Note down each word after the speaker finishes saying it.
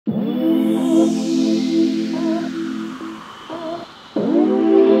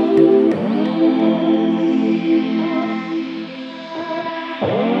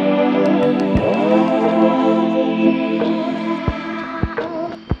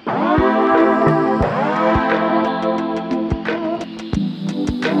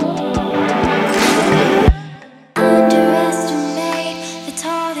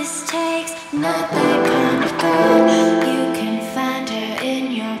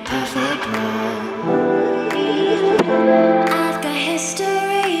perfect world. I've got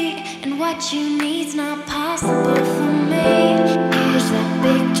history, and what you need's not possible for me. Here's a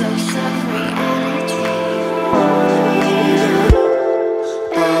big dose of reality.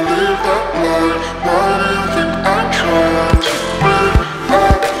 Believe that night, why do you think I tried to bring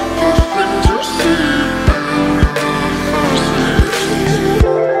up the things you see in your faces?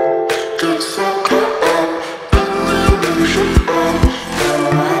 Get so caught up in the illusion of the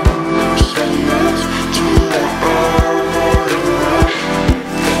one to the rush.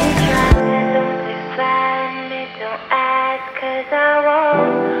 They try to define me, don't ask, 'cause I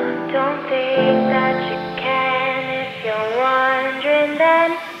won't. Don't think that you can. If you're wondering, then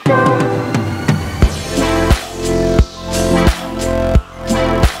don't.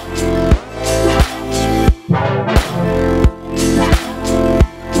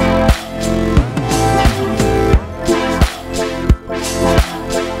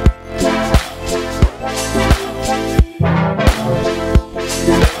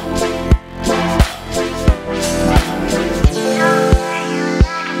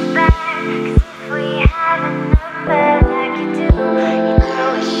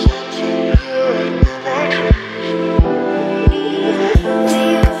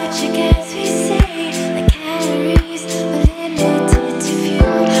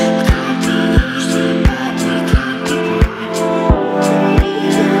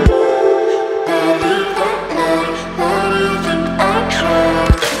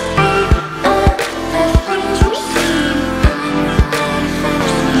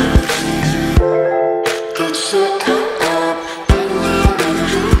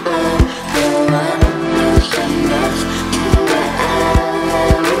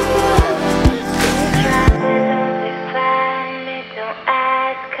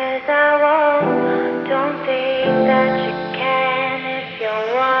 Don't think that you can. If you're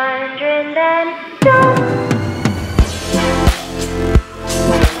wondering, then don't.